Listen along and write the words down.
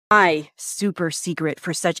My super secret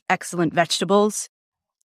for such excellent vegetables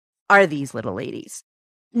are these little ladies.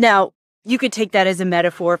 Now, you could take that as a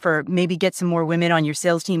metaphor for maybe get some more women on your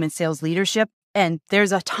sales team and sales leadership, and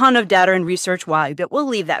there's a ton of data and research why, but we'll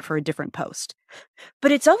leave that for a different post.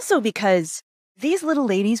 But it's also because these little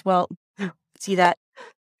ladies, well, see that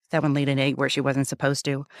one laid an egg where she wasn't supposed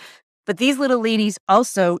to. But these little ladies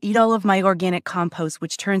also eat all of my organic compost,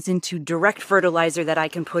 which turns into direct fertilizer that I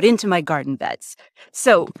can put into my garden beds.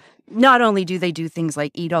 So not only do they do things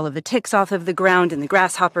like eat all of the ticks off of the ground and the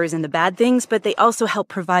grasshoppers and the bad things, but they also help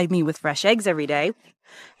provide me with fresh eggs every day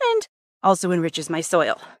and also enriches my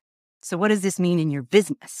soil. So what does this mean in your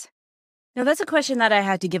business? Now, that's a question that I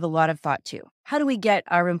had to give a lot of thought to. How do we get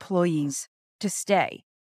our employees to stay?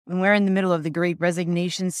 And we're in the middle of the great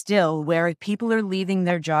resignation still, where people are leaving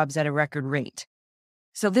their jobs at a record rate.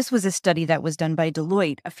 So this was a study that was done by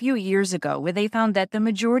Deloitte a few years ago, where they found that the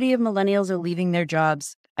majority of millennials are leaving their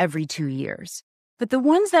jobs every 2 years. But the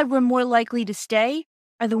ones that were more likely to stay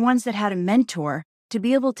are the ones that had a mentor to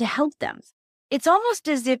be able to help them. It's almost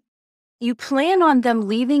as if you plan on them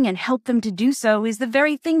leaving, and help them to do so is the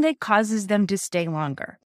very thing that causes them to stay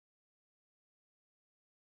longer.